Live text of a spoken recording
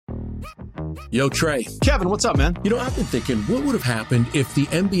Yo, Trey. Kevin, what's up, man? I've been thinking, what would have happened if the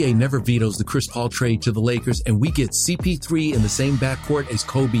NBA never vetoes the Chris Paul trade to the Lakers and we get CP3 in the same backcourt as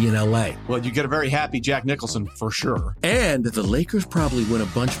Kobe in LA? Well, you get a very happy Jack Nicholson for sure. And the Lakers probably win a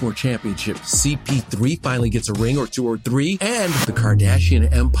bunch more championships. CP3 finally gets a ring or two or three, and the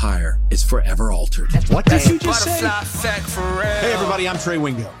Kardashian empire is forever altered. What did you just say? Hey, everybody, I'm Trey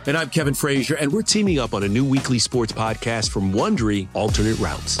Wingo. And I'm Kevin Frazier, and we're teaming up on a new weekly sports podcast from Wondery, Alternate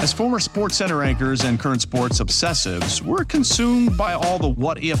Routes. As former Sports Center anchors and current sports obsessives, we're consumed by all the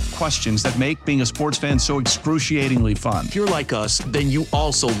what-if questions that make being a sports fan so excruciatingly fun. If you're like us, then you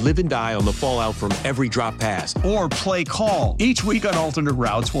also live and die on the fallout from every drop pass. Or play call. Each week on Alternate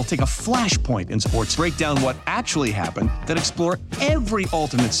Routes, we'll take a flashpoint in sports, break down what actually happened, then explore every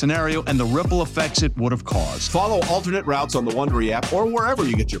alternate scenario and the ripple effects it would have caused. Follow Alternate Routes on the Wondery app or wherever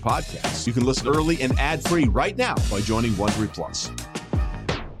you get your podcasts. You can listen early and ad-free right now by joining Wondery Plus.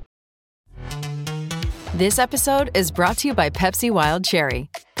 This episode is brought to you by Pepsi Wild Cherry.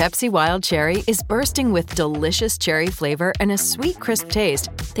 Pepsi Wild Cherry is bursting with delicious cherry flavor and a sweet, crisp taste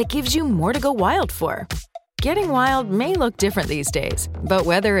that gives you more to go wild for. Getting wild may look different these days, but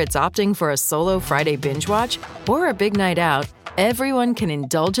whether it's opting for a solo Friday binge watch or a big night out, everyone can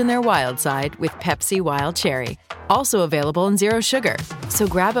indulge in their wild side with Pepsi Wild Cherry. Also available in Zero Sugar. So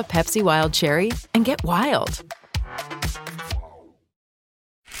grab a Pepsi Wild Cherry and get wild.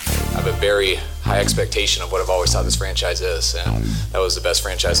 I have a very high expectation of what I've always thought this franchise is, and that was the best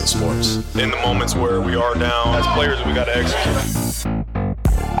franchise in sports. In the moments where we are down, as players, we got to execute.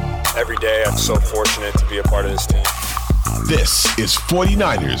 Every day, I'm so fortunate to be a part of this team. This is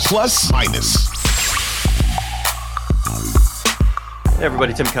 49ers Plus Minus. Hey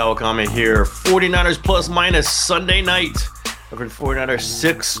everybody, Tim Kawakami here. 49ers Plus Minus Sunday night. Over the 49ers'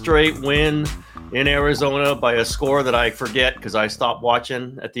 sixth straight win in Arizona by a score that I forget because I stopped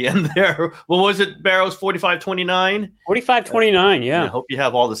watching at the end there. What was it, Barrows? 45-29? 45-29, yeah. I hope you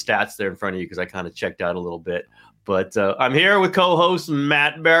have all the stats there in front of you because I kind of checked out a little bit. But I'm here with co-host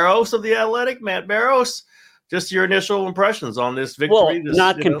Matt Barrows of The Athletic. Matt Barrows, just your initial impressions on this victory. Well,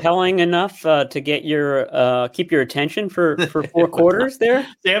 not compelling enough to get your keep your attention for 4 quarters there.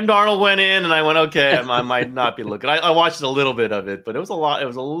 Sam Darnold went in, and I went, okay, I might not be looking. I watched a little bit of it, but it was a lot. It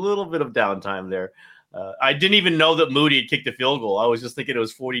was a little bit of downtime there. I didn't even know that Moody had kicked a field goal. I was just thinking it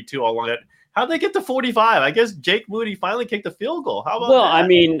was 42 all along. How'd they get to 45? I guess Jake Moody finally kicked a field goal. How about that? I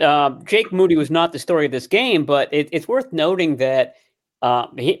mean, Jake Moody was not the story of this game, but it's worth noting that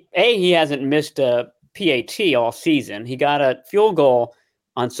he hasn't missed a PAT all season. He got a field goal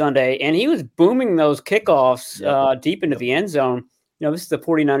on Sunday, and he was booming those kickoffs deep into the end zone. This is the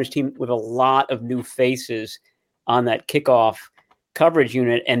 49ers team with a lot of new faces on that kickoff coverage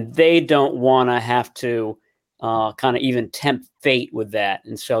unit, and they don't want to have to kind of even tempt fate with that.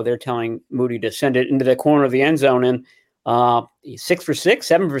 And so they're telling Moody to send it into the corner of the end zone, and 6 for 6,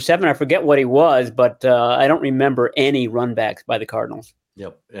 7 for 7. I forget what he was, but I don't remember any runbacks by the Cardinals.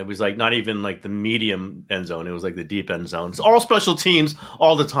 Yep. It was like not even like the medium end zone. It was like the deep end zone. So all special teams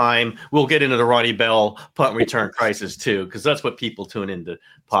all the time. We'll get into the Ronnie Bell punt return crisis too, because that's what people tune into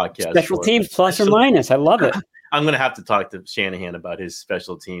podcasts. Special teams plus or minus. I love it. I'm going to have to talk to Shanahan about his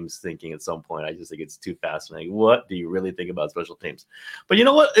special teams thinking at some point. I just think it's too fascinating. What do you really think about special teams? But you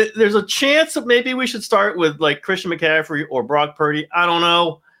know what? There's a chance that maybe we should start with like Christian McCaffrey or Brock Purdy. I don't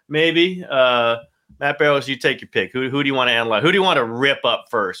know. Maybe. Matt Barrows, you take your pick. Who do you want to analyze? Who do you want to rip up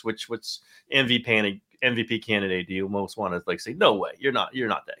first? Which MVP candidate do you most want to say, no way, you're not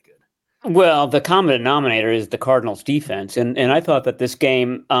that good? Well, the common denominator is the Cardinals defense. And I thought that this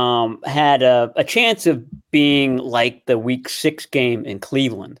game had a chance of being like the Week 6 game in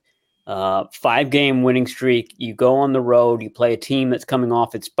Cleveland. 5-game winning streak. You go on the road, you play a team that's coming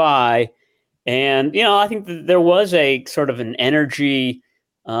off its bye. And, I think that there was a sort of an energy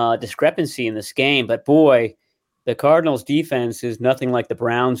discrepancy in this game, but boy, the Cardinals defense is nothing like the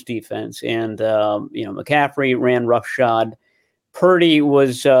Browns defense. And, McCaffrey ran roughshod. Purdy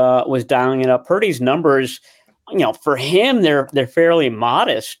was dialing it up. Purdy's numbers, for him, they're fairly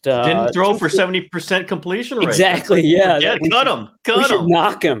modest. Didn't throw for 70% completion rate. Exactly. Yeah. Yeah. Cut him.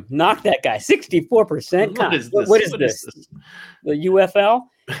 Knock him. Knock that guy. 64%. What is this? The UFL?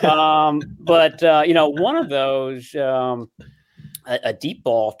 But one of those, a deep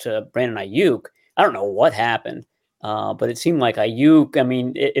ball to Brandon Ayuk. I don't know what happened, but it seemed like Ayuk. I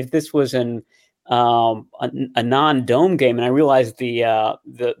mean, if this was a non-dome game, and I realized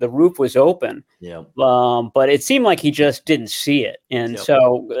the roof was open, but it seemed like he just didn't see it, and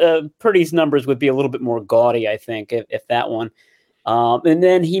so Purdy's numbers would be a little bit more gaudy, I think, if that one. And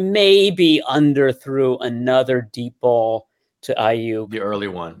then he maybe underthrew another deep ball to IU. The early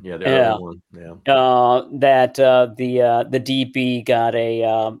one. Yeah, the early one. Yeah. That the DB got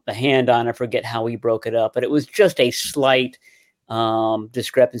a hand on. I forget how he broke it up, but it was just a slight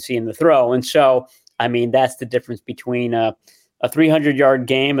discrepancy in the throw. And so, I mean, that's the difference between a 300-yard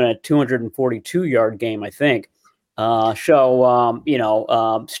game and a 242-yard game, I think. Still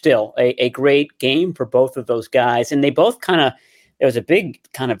a great game for both of those guys. And they both there was a big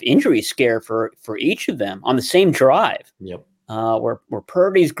kind of injury scare for each of them on the same drive. Yep. Where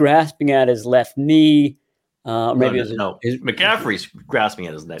Purdy's grasping at his left knee. McCaffrey's grasping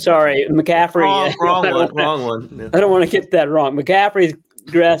at his neck. Sorry, McCaffrey. Wrong one. Yeah. I don't want to get that wrong. McCaffrey's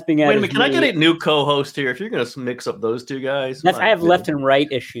grasping at Wait a his minute, can I knee. get a new co-host here? If you're going to mix up those two guys. I have left and right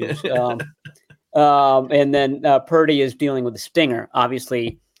issues. And then Purdy is dealing with the stinger.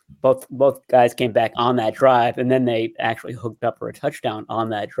 Obviously, both guys came back on that drive, and then they actually hooked up for a touchdown on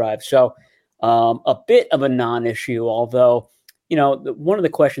that drive. So a bit of a non-issue, although, one of the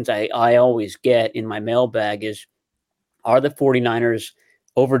questions I always get in my mailbag is, are the 49ers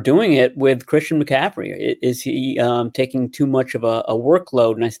overdoing it with Christian McCaffrey? Is he taking too much of a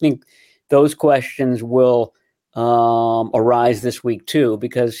workload? And I think those questions will arise this week too,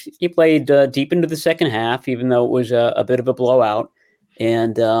 because he played deep into the second half, even though it was a bit of a blowout.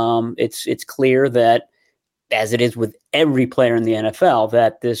 And it's clear that, as it is with every player in the NFL,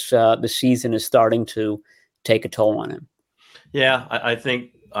 that the season is starting to take a toll on him. Yeah, I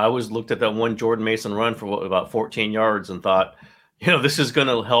think I always looked at that one Jordan Mason run for about 14 yards and thought, this is going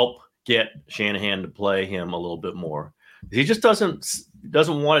to help get Shanahan to play him a little bit more. He just doesn't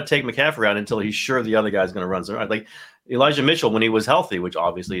want to take McCaffrey out until he's sure the other guy's going to run. So, like Elijah Mitchell, when he was healthy, which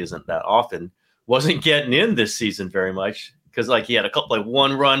obviously isn't that often, wasn't getting in this season very much because he had a couple,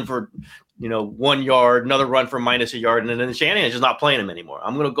 one run for 1 yard, another run for minus a yard, and then Shanahan's just not playing him anymore.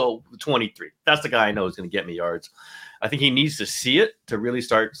 I'm going to go 23. That's the guy I know is going to get me yards. I think he needs to see it to really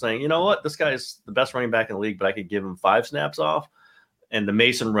start saying, you know what, this guy is the best running back in the league, but I could give him 5 snaps off. And the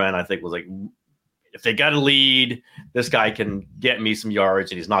Mason run, I think, was like, if they got a lead, this guy can get me some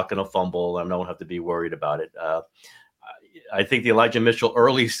yards and he's not going to fumble. I don't have to be worried about it. I think the Elijah Mitchell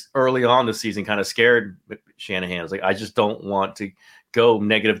early on this season kind of scared Shanahan. It's like, I just don't want to go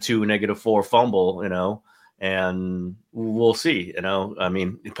 -2, -4 fumble, and we'll see, I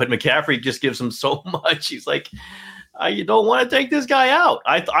mean, but McCaffrey just gives him so much. He's like, you don't want to take this guy out.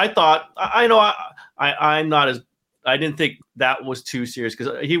 I didn't think that was too serious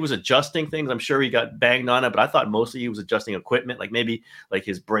because he was adjusting things. I'm sure he got banged on it, but I thought mostly he was adjusting equipment, like maybe like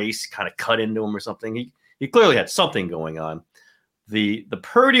his brace kind of cut into him or something. He clearly had something going on. The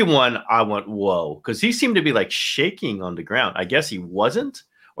Purdy one, I went, whoa, because he seemed to be like shaking on the ground. I guess he wasn't,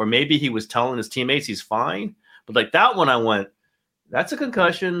 or maybe he was telling his teammates he's fine. But like that one, I went, that's a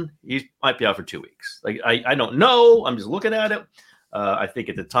concussion. He might be out for 2 weeks. Like I don't know. I'm just looking at it. I think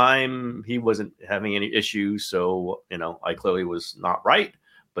at the time he wasn't having any issues, so I clearly was not right.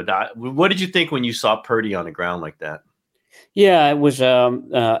 But what did you think when you saw Purdy on the ground like that? Yeah, it was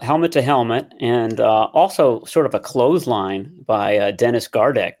helmet to helmet, and also sort of a clothesline by Dennis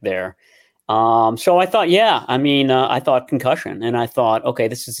Gardeck there. So I thought, I thought concussion, and I thought, okay,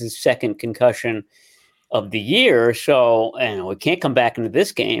 this is his second concussion of the year, so we can't come back into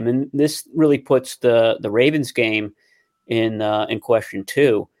this game, and this really puts the Ravens game in question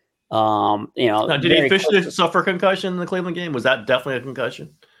too. Now, did he officially suffer concussion in the Cleveland game? Was that definitely a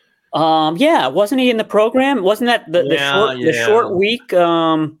concussion? Yeah, wasn't he in the program? Wasn't that the short week?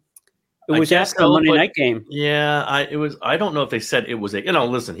 It was after the Monday night game. Yeah, it was. I don't know if they said it was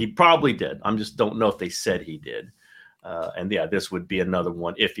listen, he probably did. I just don't know if they said he did. And yeah, this would be another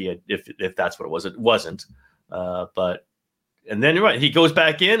one if that's what it was. It wasn't. And then you're right. He goes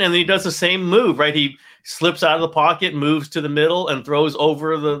back in and he does the same move, right? He slips out of the pocket, moves to the middle, and throws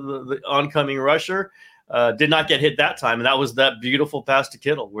over the oncoming rusher. Did not get hit that time, and that was that beautiful pass to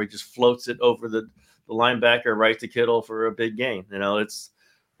Kittle where he just floats it over the linebacker right to Kittle for a big gain. It's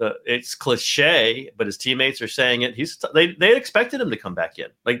cliche, but his teammates are saying it. They expected him to come back in.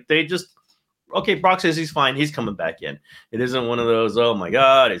 Like they just, okay, Brock says he's fine. He's coming back in. It isn't one of those, oh my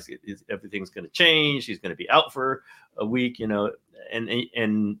God, everything's going to change. He's going to be out for a week,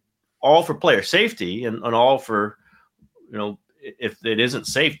 and all for player safety and all for, if it isn't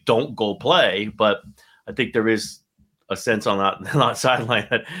safe, don't go play. But I think there is a sense on that sideline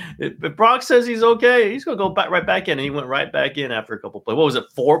that if Brock says he's okay, he's going to go right back in. And he went right back in after a couple plays. What was it,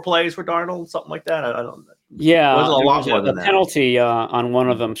 4 plays for Darnold? Something like that? I don't know. Yeah, there was a penalty on one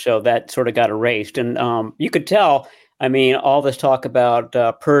of them, so that sort of got erased. And you could tell, all this talk about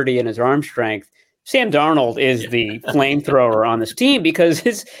Purdy and his arm strength, Sam Darnold is the flamethrower on this team because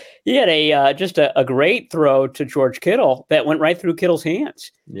he had just a great throw to George Kittle that went right through Kittle's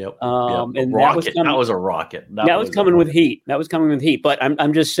hands. Yep. And that was a rocket. That was coming with heat. That was coming with heat. But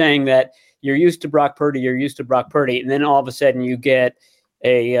I'm just saying that you're used to Brock Purdy. And then all of a sudden you get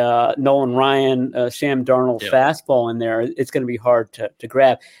a Nolan Ryan, Sam Darnold fastball in there. It's going to be hard to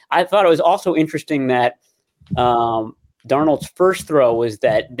grab. I thought it was also interesting that Darnold's first throw was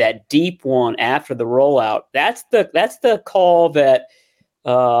that deep one after the rollout. That's the call that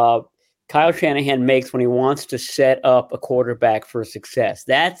Kyle Shanahan makes when he wants to set up a quarterback for success.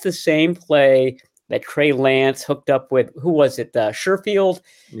 That's the same play that Trey Lance hooked up with, who was it? Sherfield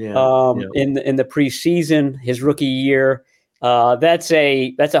in the preseason, his rookie year. That's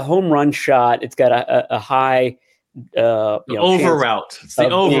a home run shot. It's got a high over route. It's the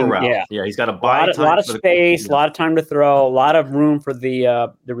over route. Yeah, he's got a lot of space, a lot of time to throw, a lot of room for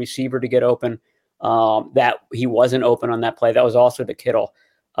the receiver to get open. That he wasn't open on that play. That was also to Kittle.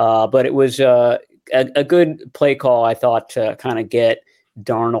 But it was a good play call, I thought, to kind of get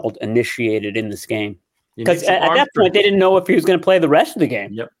Darnold initiated in this game. Because at that point, they didn't know if he was going to play the rest of the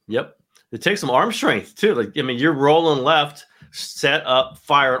game. Yep. It takes some arm strength, too. Like, I mean, you're rolling left, set up,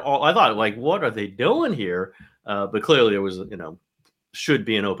 fire it all. I thought, like, what are they doing here? But clearly there was, should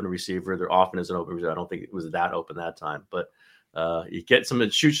be an open receiver. There often is an open receiver. I don't think it was that open that time. But you shoot some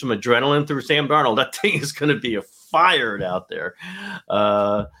adrenaline through Sam Darnold. That thing is going to be fired out there.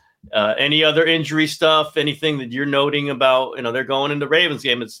 Any other injury stuff? Anything that you're noting about? They're going into Ravens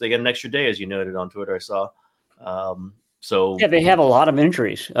game. They get an extra day, as you noted on Twitter. I saw. So they have a lot of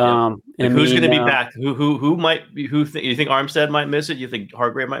injuries. Who's going to be back? Who might be? You think Armstead might miss it? You think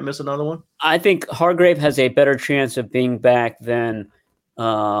Hargrave might miss another one? I think Hargrave has a better chance of being back than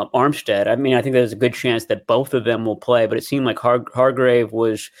Armstead. I mean, I think there's a good chance that both of them will play, but it seemed like Hargrave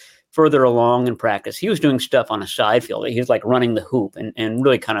was further along in practice. He was doing stuff on a side field. He was like running the hoop and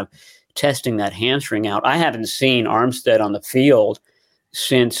really kind of testing that hamstring out. I haven't seen Armstead on the field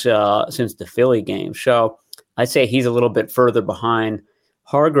since the Philly game. So I'd say he's a little bit further behind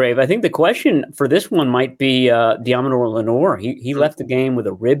Hargrave. I think the question for this one might be Deommodore Lenoir. He left the game with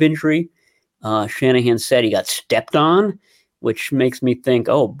a rib injury. Shanahan said he got stepped on, which makes me think,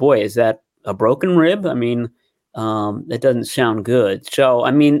 oh boy, is that a broken rib? I mean, that doesn't sound good. So,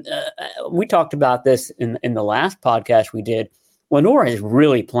 I mean, we talked about this in the last podcast we did. Lenoir is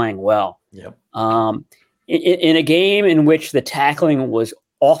really playing well. Yep. In a game in which the tackling was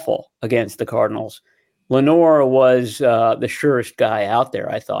awful against the Cardinals, Lenoir was the surest guy out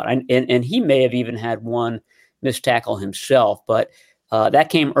there, I thought. And he may have even had one missed tackle himself, but that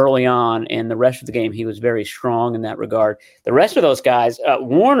came early on, and the rest of the game, he was very strong in that regard. The rest of those guys,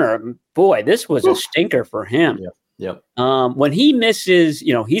 Warner, boy, this was a stinker for him. Yep. When he misses,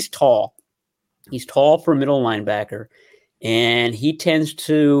 he's tall. He's tall for a middle linebacker, and he tends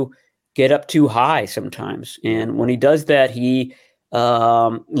to get up too high sometimes. And when he does that, he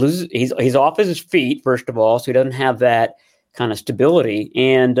loses. He's off his feet, first of all, so he doesn't have that kind of stability,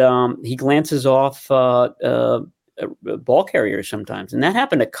 and he glances off ball carriers sometimes. And that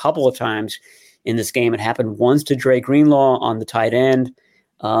happened a couple of times in this game. It happened once to Dre Greenlaw on the tight end.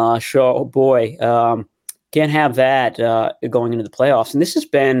 Can't have that going into the playoffs. And this has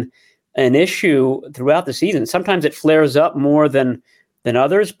been an issue throughout the season. Sometimes it flares up more than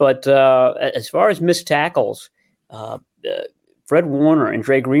others, but as far as missed tackles, Fred Warner and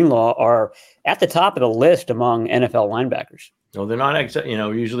Dre Greenlaw are at the top of the list among NFL linebackers. No, they're not,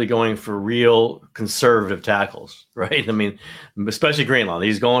 usually going for real conservative tackles, right? I mean, especially Greenlaw.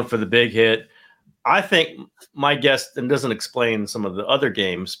 He's going for the big hit. I think my guess, and doesn't explain some of the other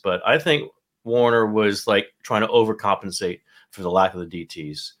games, but I think Warner was like trying to overcompensate for the lack of the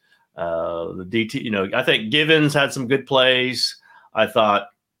DTs. The DT, I think Givens had some good plays. I thought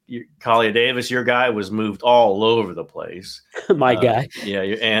Kalia Davis, your guy, was moved all over the place. My guy. Yeah,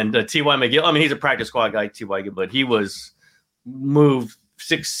 and T.Y. McGill, I mean, he's a practice squad guy, T.Y. McGill, but he was moved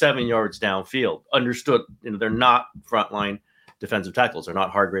 6-7 yards downfield. Understood, they're not frontline defensive tackles. They're not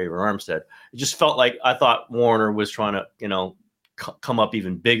Hargrave or Armstead. It just felt like I thought Warner was trying to, come up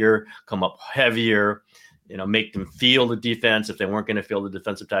even bigger, come up heavier, make them feel the defense if they weren't going to feel the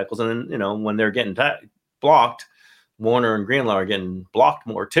defensive tackles. And then, when they're getting blocked, Warner and Greenlaw are getting blocked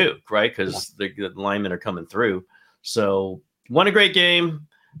more too, right? Because the linemen are coming through. So won a great game.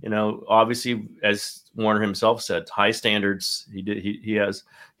 Obviously, as Warner himself said, high standards. He has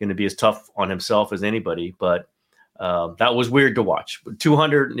going to be as tough on himself as anybody. But that was weird to watch.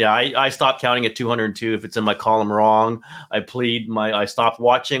 200. Yeah, I stopped counting at 202. If it's in my column wrong, I stopped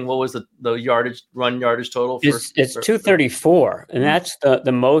watching. What was the run yardage total? It's 234, and that's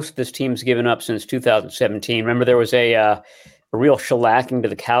the most this team's given up since 2017. Remember, there was a a real shellacking to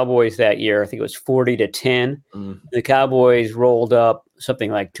the Cowboys that year. I think it was 40-10. The Cowboys rolled up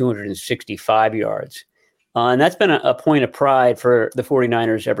something like 265 yards. And that's been a point of pride for the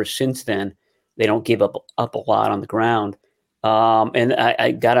 49ers ever since then. They don't give up a lot on the ground. And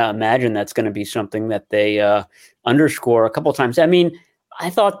I got to imagine that's going to be something that they underscore a couple of times. I mean, I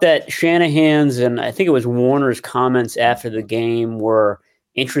thought that Shanahan's and I think it was Warner's comments after the game were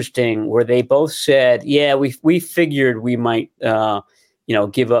interesting, where they both said, yeah, we figured we might,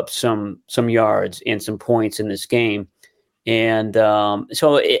 give up some yards and some points in this game. And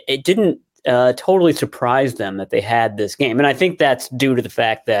so it didn't totally surprise them that they had this game. And I think that's due to the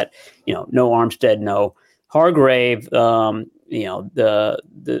fact that, no Armstead, no Hargrave, the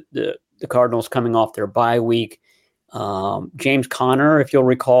Cardinals coming off their bye week. James Conner, if you'll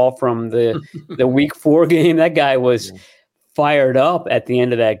recall from the week 4 game, that guy was fired up at the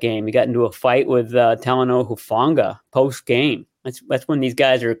end of that game. He got into a fight with Talanoa Hufanga post game. That's when these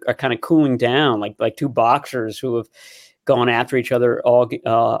guys are kind of cooling down, like two boxers who have gone after each other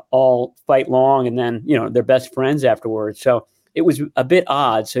all fight long, and then they're best friends afterwards. So it was a bit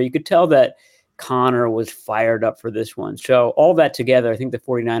odd. So you could tell that Connor was fired up for this one. So all that together, I think the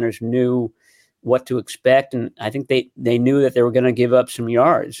 49ers knew what to expect, and I think they knew that they were going to give up some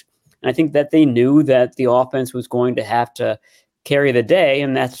yards. And I think that they knew that the offense was going to have to carry the day,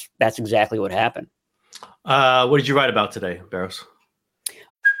 and that's exactly what happened. What did you write about today, Barros?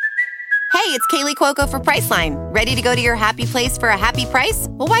 Hey, it's Kaylee Cuoco for Priceline. Ready to go to your happy place for a happy price?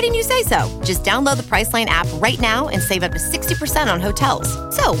 Well, why didn't you say so? Just download the Priceline app right now and save up to 60% on hotels.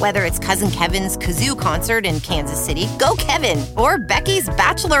 So whether it's Cousin Kevin's Kazoo Concert in Kansas City, go Kevin, or Becky's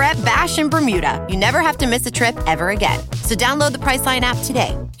Bachelorette Bash in Bermuda, you never have to miss a trip ever again. So download the Priceline app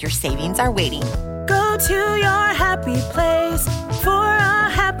today. Your savings are waiting. Go to your happy place for a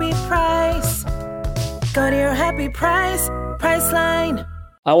happy price. Go to your happy price, Priceline.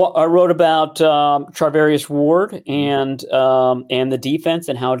 I wrote about Charvarius Ward and the defense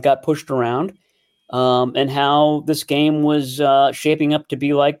and how it got pushed around, and how this game was shaping up to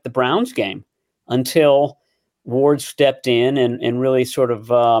be like the Browns game until Ward stepped in and really sort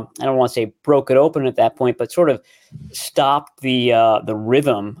of I don't want to say broke it open at that point, but sort of stopped the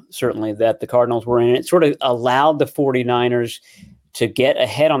rhythm certainly that the Cardinals were in. It sort of allowed the 49ers to get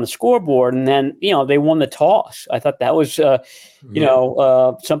ahead on the scoreboard, and then they won the toss. I thought that was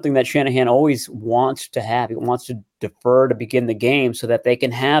something that Shanahan always wants to have. He wants to defer to begin the game so that they can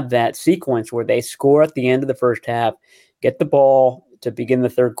have that sequence where they score at the end of the first half, get the ball to begin the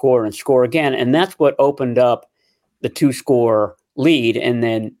third quarter, and score again. And that's what opened up the 2-score lead, and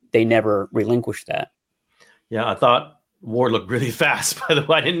then they never relinquished that. Yeah, I thought Ward looked really fast. By the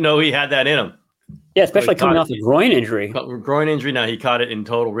way, I didn't know he had that in him. Yeah, especially coming off a groin injury. Groin injury. Now he caught it in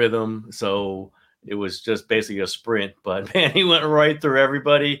total rhythm, so it was just basically a sprint. But man, he went right through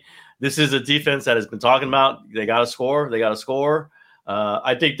everybody. This is a defense that has been talking about they got to score. They got to score.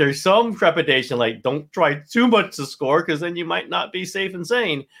 I think there's some trepidation, like don't try too much to score because then you might not be safe and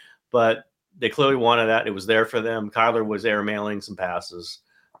sane. But they clearly wanted that. It was there for them. Kyler was airmailing some passes.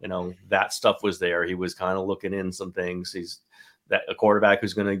 That stuff was there. He was kind of looking in some things. He's a quarterback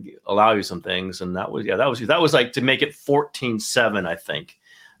who's going to allow you some things. And that was like to make it 14-7, I think.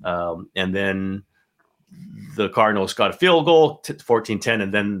 And then the Cardinals got a field goal, 14-10,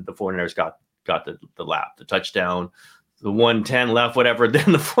 and then the 49ers got the touchdown, the 1:10 left, whatever.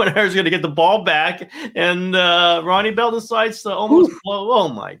 Then the 49ers are going to get the ball back, and Ronnie Bell decides to almost blow. Oh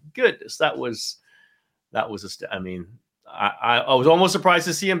my goodness, that was I was almost surprised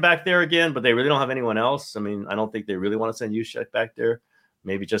to see him back there again, but they really don't have anyone else. I mean, I don't think they really want to send Juszczyk back there.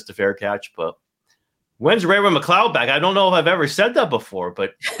 Maybe just a fair catch, but when's Ray McCloud back? I don't know if I've ever said that before,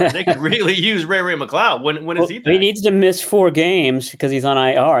 but they could really use Ray McCloud. When is he back? He needs to miss 4 games because he's on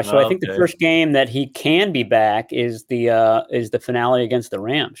IR. So I think the first game that he can be back is the finale against the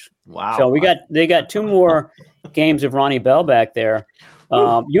Rams. Wow. So they got 2 more games of Ronnie Bell back there.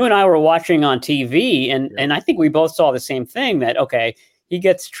 You and I were watching on TV, and I think we both saw the same thing, that, okay, he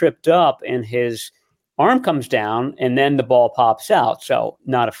gets tripped up and his arm comes down and then the ball pops out. So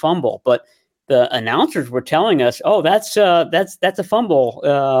not a fumble, but the announcers were telling us, oh, that's a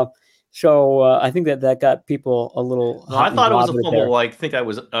fumble. So I think that got people a little. I thought it was a fumble. I think I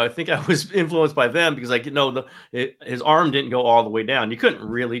was influenced by them because his arm didn't go all the way down. You couldn't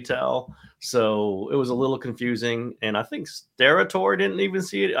really tell. So it was a little confusing, and I think Steratore didn't even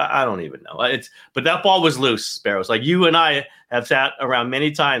see it. I don't even know. But that ball was loose, Sparrows. Like you and I have sat around many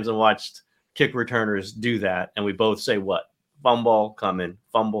times and watched kick returners do that, and we both say what? Fumble coming.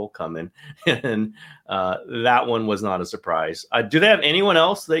 And that one was not a surprise. Do they have anyone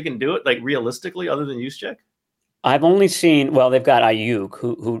else they can do it, like realistically, other than Juszczyk? I've only seen, well, they've got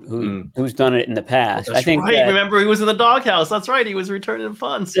Ayuk, who's done it in the past. That's I think right. Remember, he was in the doghouse. That's right. He was returning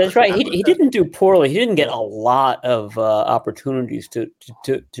funds. That's right. He didn't do poorly. He didn't get a lot of opportunities to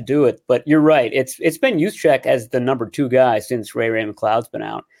do it. But you're right. It's been Juszczyk as the number 2 guy since Ray McCloud's been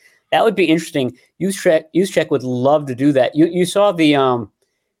out. That would be interesting. Juszczyk would love to do that. You saw the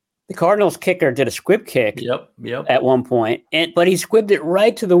Cardinals kicker did a squib kick. Yep. At one point, but he squibbed it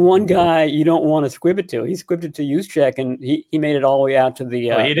right to the one guy you don't want to squib it to. He squibbed it to Juszczyk, and he made it all the way out to the.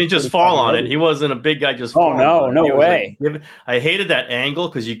 He didn't just fall on it. He wasn't a big guy just. Oh no way! I hated that angle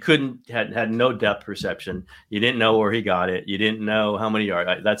because you had no depth perception. You didn't know where he got it. You didn't know how many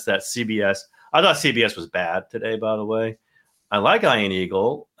yards. That's that CBS. I thought CBS was bad today. By the way, I like Ian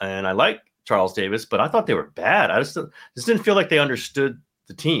Eagle and I like Charles Davis, but I thought they were bad. I just didn't feel like they understood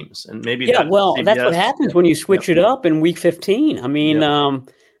the teams, and maybe that's what happens when you switch it up in week 15. I mean,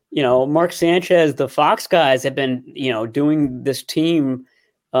 Mark Sanchez, the Fox guys have been, doing this team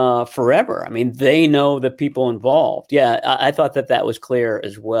forever. I mean, they know the people involved. Yeah, I thought that was clear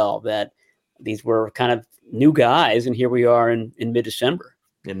as well, that these were kind of new guys, and here we are in mid-December.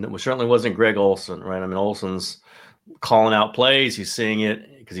 And it certainly wasn't Greg Olsen, right? I mean, Olsen's calling out plays. He's seeing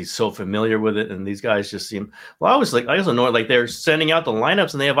it because he's so familiar with it. And these guys just seem, I was annoyed. Like they're sending out the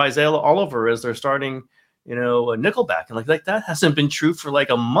lineups and they have Isaiah Oliver as they're starting, a nickelback. And like that hasn't been true for like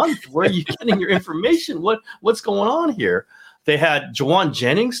a month. Where are you getting your information? What's going on here? They had Jawan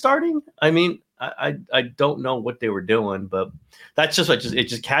Jennings starting. I mean, I don't know what they were doing, but that's just it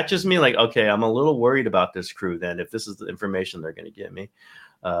just catches me like, okay, I'm a little worried about this crew then, if this is the information they're going to give me.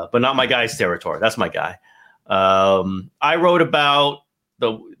 But not my guy's territory. That's my guy. I wrote about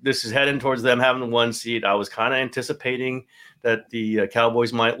this is heading towards them having the 1 seed. I was kind of anticipating that the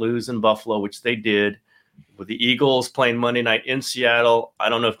Cowboys might lose in Buffalo, which they did. With the Eagles playing Monday night in Seattle, I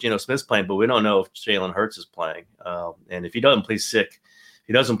don't know if Geno Smith's playing, but we don't know if Jalen Hurts is playing. And if he doesn't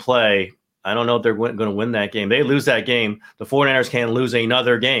play, I don't know if they're going to win that game. They lose that game. The 49ers can't lose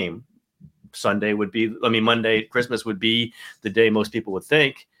another game. Monday, Christmas would be the day most people would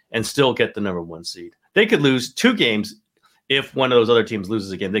think, and still get the number 1 seed. They could lose 2 games if one of those other teams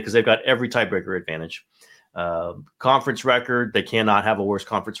loses a game, because they've got every tiebreaker advantage. Conference record, they cannot have a worse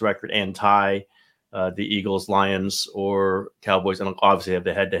conference record and tie the Eagles, Lions, or Cowboys. And obviously have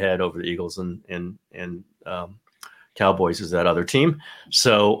the head-to-head over the Eagles and Cowboys is that other team.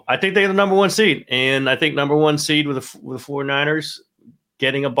 So I think they have the number 1 seed. And I think number 1 seed with the 49ers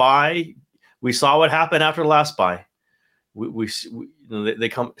getting a bye. We saw what happened after the last bye. They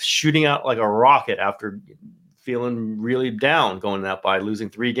come shooting out like a rocket after feeling really down going that by losing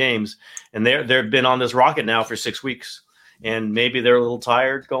 3 games, and they've been on this rocket now for 6 weeks, and maybe they're a little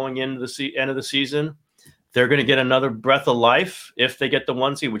tired going into the end of the season. They're going to get another breath of life if they get the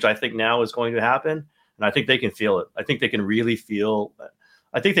 1 seed, which I think now is going to happen, and I think they can feel it. I think they can really feel.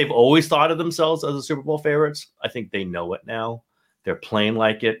 I think they've always thought of themselves as the Super Bowl favorites. I think they know it now. They're playing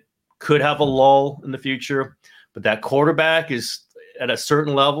like it. Could have a lull in the future, but that quarterback is at a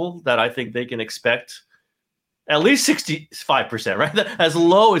certain level that I think they can expect at least 65%, right? As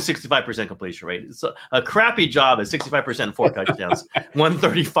low as 65% completion rate. It's a crappy job at 65% 4 touchdowns,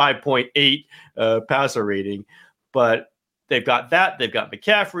 135.8 passer rating. But they've got that. They've got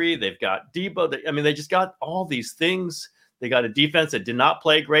McCaffrey. They've got Debo. They just got all these things. They got a defense that did not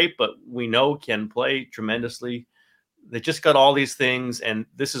play great, but we know can play tremendously. They just got all these things, and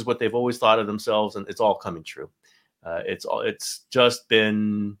this is what they've always thought of themselves, and it's all coming true. It's just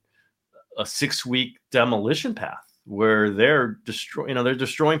been a 6-week demolition path where they're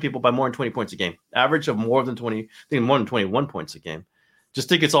destroying people by more than 20 points a game, average of more than 21 points a game. Just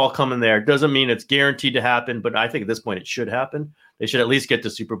think it's all coming there. Doesn't mean it's guaranteed to happen, but I think at this point it should happen. They should at least get to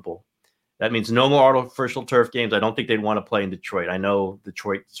Super Bowl. That means no more artificial turf games. I don't think they'd want to play in Detroit. I know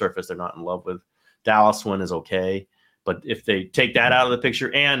Detroit surface they're not in love with. Dallas one is okay, but if they take that out of the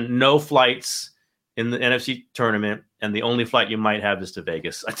picture and no flights in the NFC tournament, and the only flight you might have is to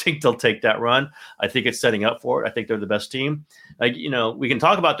Vegas, I think they'll take that run. I think it's setting up for it. I think they're the best team. We can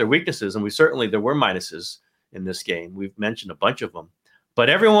talk about their weaknesses, and there were minuses in this game. We've mentioned a bunch of them, but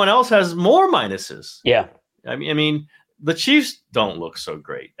everyone else has more minuses. Yeah. I mean, the Chiefs don't look so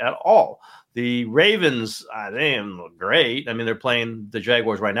great at all. The Ravens, they don't look great. I mean, they're playing the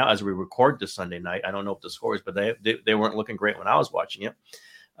Jaguars right now as we record this Sunday night. I don't know if the score is, but they weren't looking great when I was watching it.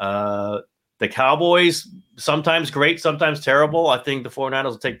 The Cowboys, sometimes great, sometimes terrible. I think the 49ers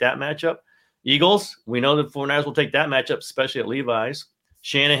will take that matchup. Eagles, we know the 49ers will take that matchup, especially at Levi's.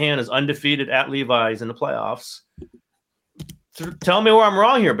 Shanahan is undefeated at Levi's in the playoffs. tell me where I'm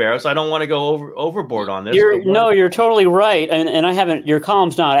wrong here, Barrows. I don't want to go overboard on this. You're totally right. And I haven't, your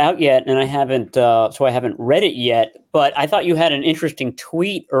column's not out yet, and I haven't, so I haven't read it yet. But I thought you had an interesting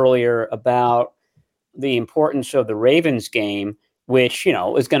tweet earlier about the importance of the Ravens game, which,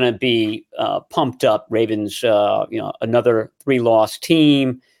 is going to be pumped up. Ravens, another 3-loss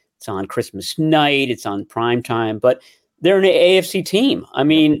team. It's on Christmas night. It's on prime time, but they're an AFC team. I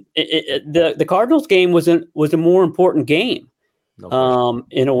mean, the Cardinals game was a more important game.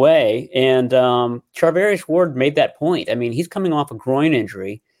 In a way. And Charvarius Ward made that point. I mean, he's coming off a groin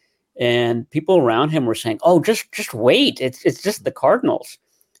injury, and people around him were saying, "Oh, just wait. It's just the Cardinals.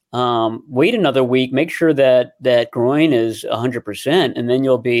 Wait another week. Make sure that groin is 100%, and then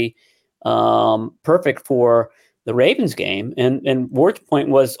you'll be perfect for the Ravens game." And Ward's point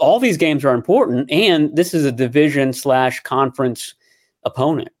was, all these games are important, and this is a division/conference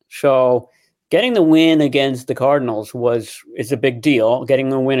opponent. So getting the win against the Cardinals is a big deal. Getting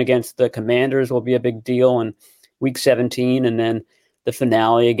the win against the Commanders will be a big deal in Week 17, and then the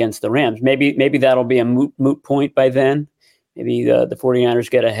finale against the Rams. Maybe that'll be a moot point by then. Maybe the 49ers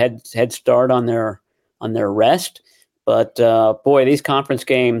get a head start on their rest. But boy, these conference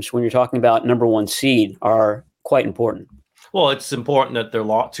games, when you're talking about number 1 seed, are quite important. Well, it's important that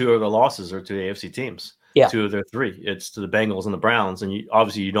 2 of the losses are to the AFC teams. Yeah. 2 of their 3. It's to the Bengals and the Browns. And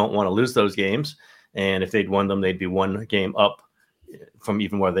obviously you don't want to lose those games. And if they'd won them, they'd be 1 game up from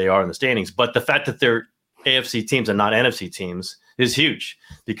even where they are in the standings. But the fact that they're AFC teams and not NFC teams is huge,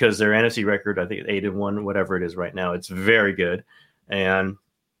 because their NFC record, I think 8-1, whatever it is right now, it's very good. And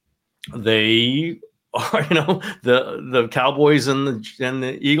they are, the Cowboys and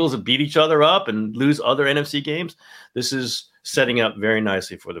the Eagles have beat each other up and lose other NFC games. This is setting up very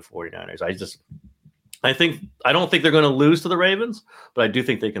nicely for the 49ers. I don't think they're going to lose to the Ravens, but I do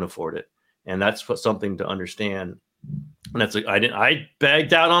think they can afford it. And that's something to understand. And I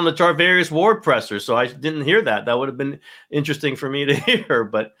bagged out on the Charvarius Ward presser, so I didn't hear that. That would have been interesting for me to hear,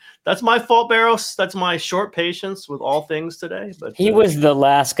 but that's my fault, Barrows. That's my short patience with all things today. But he was the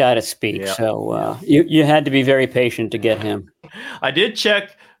last guy to speak, so you had to be very patient to get him. I did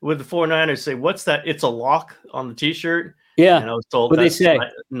check with the 49ers, say, what's that? It's a lock on the T-shirt. Yeah. And I was told that's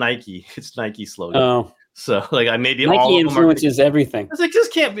Nike. It's Nike slogan. Oh. So maybe Nike all influences everything. I was like,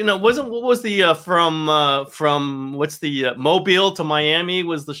 just can't, what was the from what's the Mobile to Miami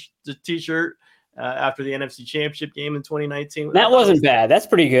was the T-shirt after the NFC Championship game in 2019. That wasn't bad. That's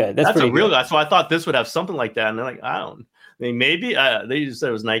pretty good. That's pretty a real good. guy. So I thought this would have something like that, and they're like, maybe they just said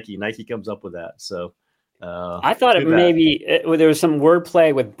it was Nike. Nike comes up with that. So I thought there was some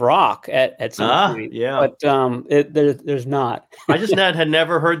wordplay with Brock at some point. Yeah, but there's not. I just had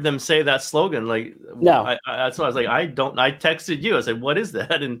never heard them say that slogan. Like, no, that's why I was like, I texted you. I said, what is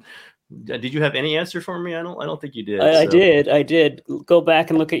that? And did you have any answer for me? I don't think you did. I did. Go back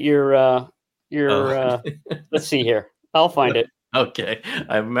and look at your. Let's see here. I'll find it. Okay,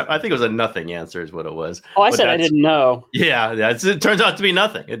 I think it was a nothing answer is what it was. Oh, I said I didn't know. Yeah, it turns out to be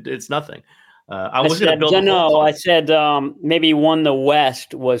nothing. It's nothing. I said maybe one the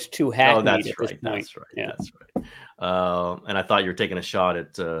West was too hackneyed. Oh, that's right. That's right. Yeah. That's right. And I thought you were taking a shot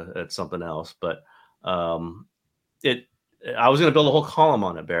at something else, but I was going to build a whole column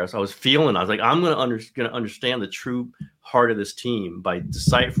on it, Barrows. I was like, I'm going to understand the true heart of this team by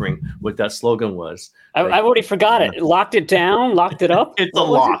deciphering what that slogan was. I already forgot it. Locked it down, locked it up. It's a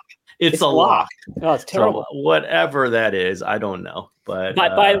lock. It's a lock. Oh, it's terrible. So whatever that is, I don't know. But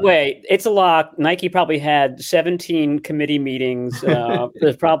by the way, it's a lock. Nike probably had 17 committee meetings.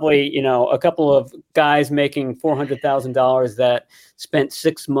 There's probably a couple of guys making $400,000 that spent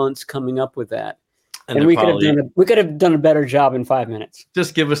 6 months coming up with that. And we could have done a better job in 5 minutes.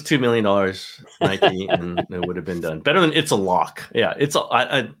 Just give us $2 million, Nike, and it would have been done better than it's a lock. Yeah,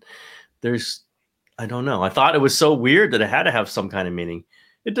 I don't know. I thought it was so weird that it had to have some kind of meaning.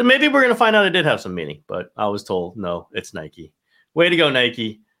 Maybe we're going to find out it did have some meaning, but I was told no, it's Nike. Way to go,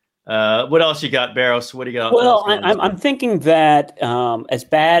 Nike. What else you got, Barrows? What do you got? Well, I'm thinking that as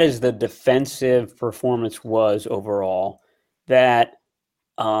bad as the defensive performance was overall, that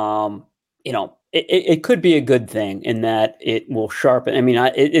it could be a good thing in that it will sharpen. I mean,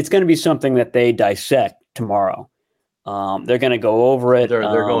 it's going to be something that they dissect tomorrow. They're going to go over it. They're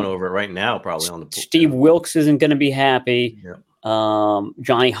going over it right now, probably on the pool. Steve Wilkes isn't going to be happy. Yeah.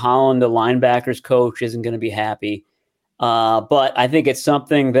 Johnny Holland, the linebackers coach, isn't going to be happy. But I think it's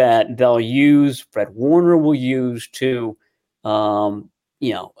something that they'll use. Fred Warner will use to,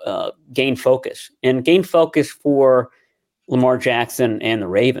 gain focus for Lamar Jackson and the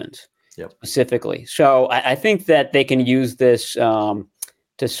Ravens specifically. So I think that they can use this to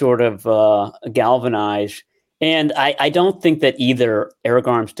sort of galvanize And I don't think that either Eric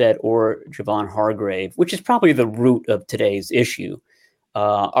Armstead or Javon Hargrave, which is probably the root of today's issue,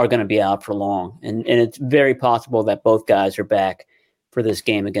 are going to be out for long. And it's very possible that both guys are back for this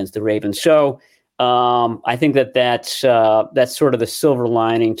game against the Ravens. So I think that's sort of the silver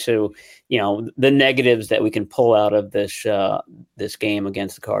lining to, the negatives that we can pull out of this game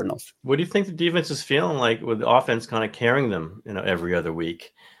against the Cardinals. What do you think the defense is feeling like with the offense kind of carrying them, every other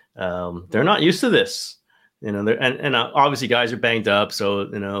week? They're not used to this, and obviously guys are banged up. So,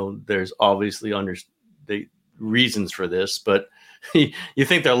 there's obviously the reasons for this, but you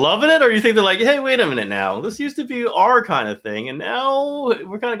think they're loving it, or you think they're like, hey, wait a minute now, this used to be our kind of thing, and now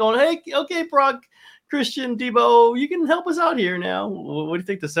we're kind of going, hey, okay, Brock, Christian, Debo, you can help us out here now. What do you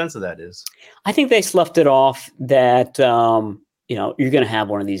think the sense of that is? I think they sloughed it off that, you're going to have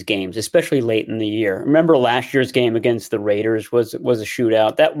one of these games, especially late in the year. Remember last year's game against the Raiders was a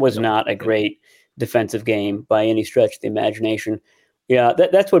shootout. That was not a great defensive game by any stretch of the imagination. Yeah,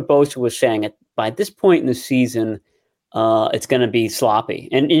 that's what Bosa was saying. By this point in the season, it's going to be sloppy,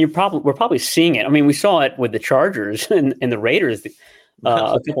 and we're probably seeing it. I mean, we saw it with the Chargers and the Raiders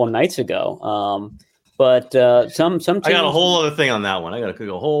a couple of nights ago. But some teams, I got a whole other thing on that one. I got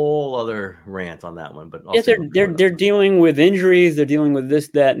a whole other rant on that one. But they're dealing with injuries. They're dealing with this,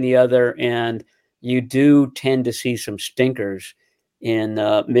 that, and the other, and you do tend to see some stinkers in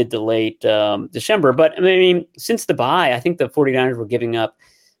mid to late December. But I mean, since the bye, I think the 49ers were giving up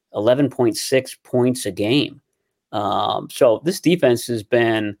 11.6 points a game. So this defense has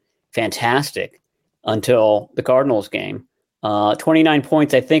been fantastic until the Cardinals game. 29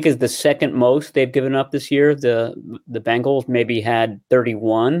 points, I think, is the second most they've given up this year. The Bengals maybe had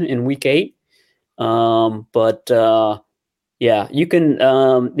 31 in week 8. Yeah, you can,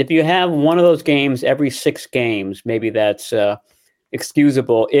 if you have one of those games every 6 games, maybe that's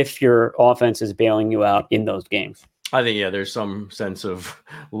excusable if your offense is bailing you out in those games. I think, there's some sense of,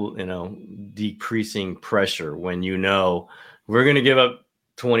 decreasing pressure when we're going to give up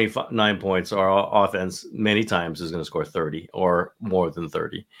 29 points. Our offense many times is going to score 30 or more than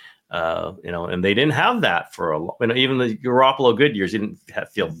 30. And they didn't have that for even the Garoppolo good years didn't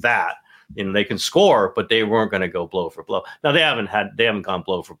feel that. They can score, but they weren't going to go blow for blow. Now they haven't gone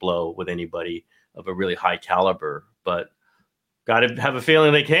blow for blow with anybody of a really high caliber, but got to have a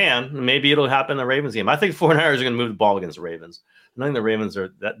feeling they can. Maybe it'll happen in the Ravens game. I think 49ers are going to move the ball against the Ravens. I think the Ravens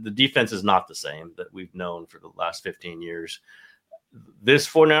the defense is not the same that we've known for the last 15 years. This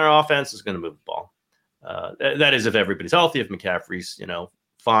 49er offense is going to move the ball. That is if everybody's healthy. If McCaffrey's,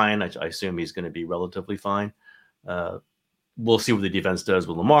 fine, I assume he's going to be relatively fine. We'll see what the defense does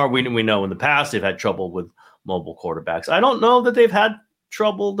with Lamar. We know in the past they've had trouble with mobile quarterbacks. I don't know that they've had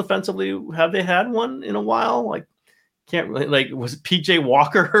trouble defensively. Have they had one in a while? Can't really, was it PJ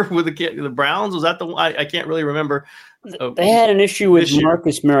Walker with the Browns? Was that the one? I can't really remember. They had an issue with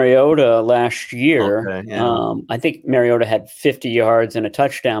Marcus Mariota last year. Okay, yeah. I think Mariota had 50 yards and a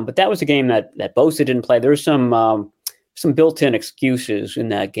touchdown, but that was a game that Bosa didn't play. There was some built-in excuses in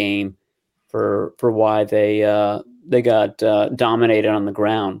that game for why they got dominated on the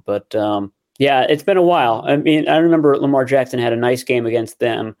ground. But it's been a while. I mean, I remember Lamar Jackson had a nice game against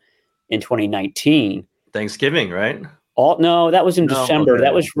them in 2019. Thanksgiving, right? No, that was in December. Okay.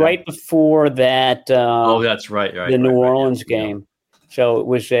 That was right before that. That's right. The New Orleans game. So it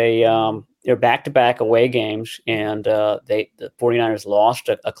was they're back-to-back away games, and the 49ers lost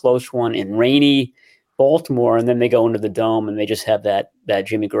a close one in rainy Baltimore, and then they go into the Dome, and they just have that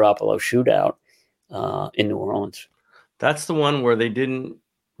Jimmy Garoppolo shootout in New Orleans. That's the one where they didn't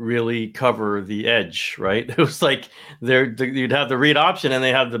really cover the edge, right? It was like you'd have the read option and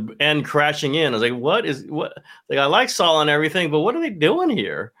they have the end crashing in. I was like, I like Saul and everything, but what are they doing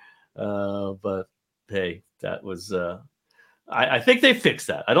here? But hey, that was I think they fixed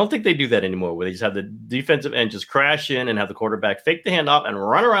that. I don't think they do that anymore, where they just have the defensive end just crash in and have the quarterback fake the handoff and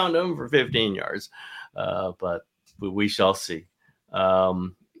run around them for 15 yards. But we shall see.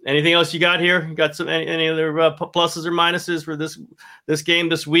 Anything else you got here? You got any other pluses or minuses for this game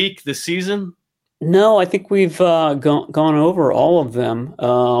this week, this season? No, I think we've gone over all of them.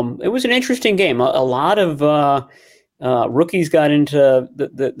 It was an interesting game. A lot of rookies got into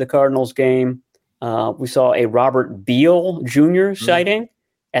the Cardinals game. We saw a Robert Beal Jr. sighting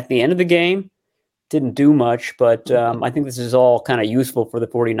at the end of the game. Didn't do much, but I think this is all kind of useful for the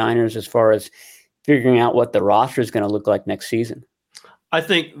 49ers as far as figuring out what the roster is going to look like next season. I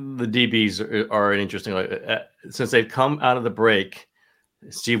think the DBs are interesting. Since they've come out of the break,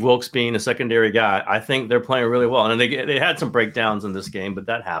 Steve Wilkes being a secondary guy, I think they're playing really well. And they had some breakdowns in this game, but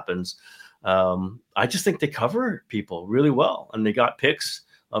that happens. I just think they cover people really well. And they got picks,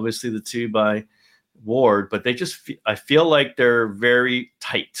 obviously the two by Ward, but I feel like they're very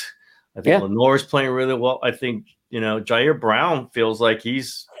tight. I think Lenore's playing really well. I think, Jair Brown feels like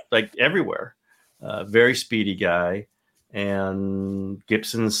he's like everywhere. Very speedy guy. And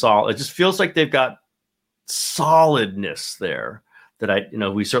Gibson's solid. It just feels like they've got solidness there that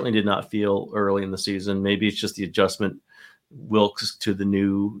we certainly did not feel early in the season. Maybe it's just the adjustment, Wilks to the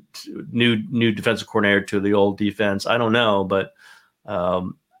new defensive coordinator to the old defense. I don't know, but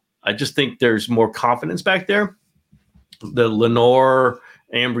I just think there's more confidence back there. The Lenore,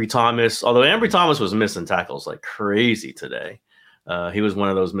 Ambry Thomas, although Ambry Thomas was missing tackles like crazy today. He was one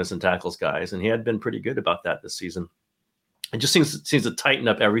of those missing tackles guys, and he had been pretty good about that this season. It just seems to tighten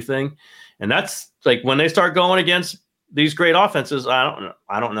up everything. And that's like when they start going against these great offenses, I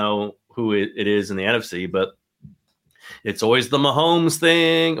don't know who it is in the NFC, but it's always the Mahomes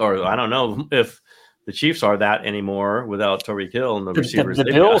thing, or I don't know if the Chiefs are that anymore without Tyreek Hill and the receivers. The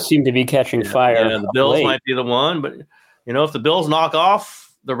Bills seem to be catching fire. Yeah, the Bills might be the one, but if the Bills knock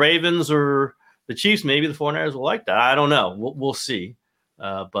off the Ravens or the Chiefs, maybe the 49ers will like that. I don't know. We'll see.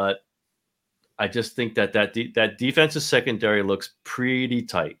 But I just think that defensive secondary looks pretty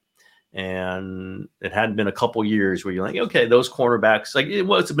tight. And it hadn't been a couple years where you're like, okay, those cornerbacks, like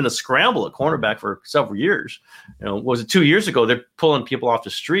it's been a scramble at cornerback for several years. Was it 2 years ago? They're pulling people off the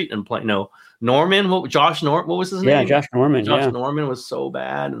street and playing, Norman, Josh Norman, what was his name? Yeah, Josh Norman. Josh Norman was so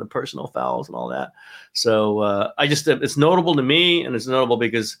bad, and the personal fouls and all that. So it's notable to me, and it's notable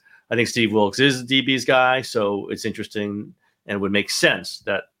because I think Steve Wilks is the DB's guy. So it's interesting and would make sense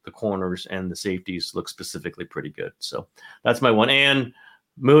that the corners and the safeties look specifically pretty good. So that's my one. And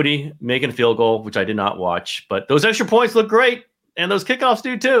Moody making a field goal, which I did not watch, but those extra points look great, and those kickoffs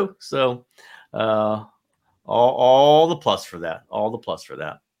do too. So all the plus for that. All the plus for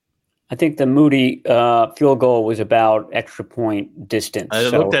that. I think the Moody field goal was about extra point distance. I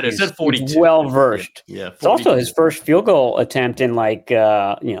looked at it. It said 42. He's well versed. Yeah, it's also his first field goal attempt in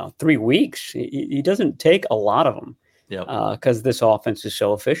 3 weeks. He doesn't take a lot of them. Yeah, because this offense is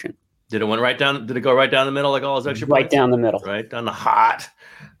so efficient. Did it go right down the middle like all his extra points? Right down the middle. Right down the hot.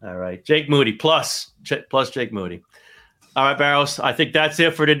 All right. Jake Moody plus Jake Moody. All right, Barrows. I think that's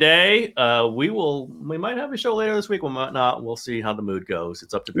it for today. We might have a show later this week. We might not. We'll see how the mood goes.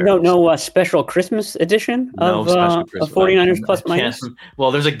 It's up to Barrows. No special Christmas edition of 49ers plus minus?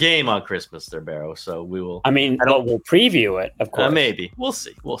 Well, there's a game on Christmas there, Barrows. So we will. We'll preview it, of course. Maybe. We'll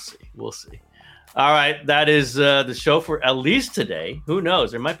see. All right, that is the show for at least today. Who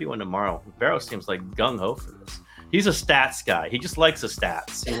knows? There might be one tomorrow. Barrows seems like gung-ho for this. He's a stats guy. He just likes the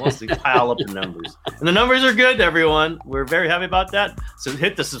stats. He wants to pile up the numbers. And the numbers are good, everyone. We're very happy about that. So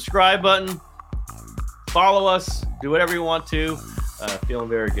hit the subscribe button. Follow us. Do whatever you want to. Feeling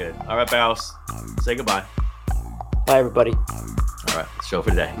very good. All right, Barrows. Say goodbye. Bye, everybody. All right, show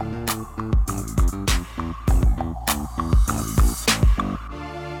for today.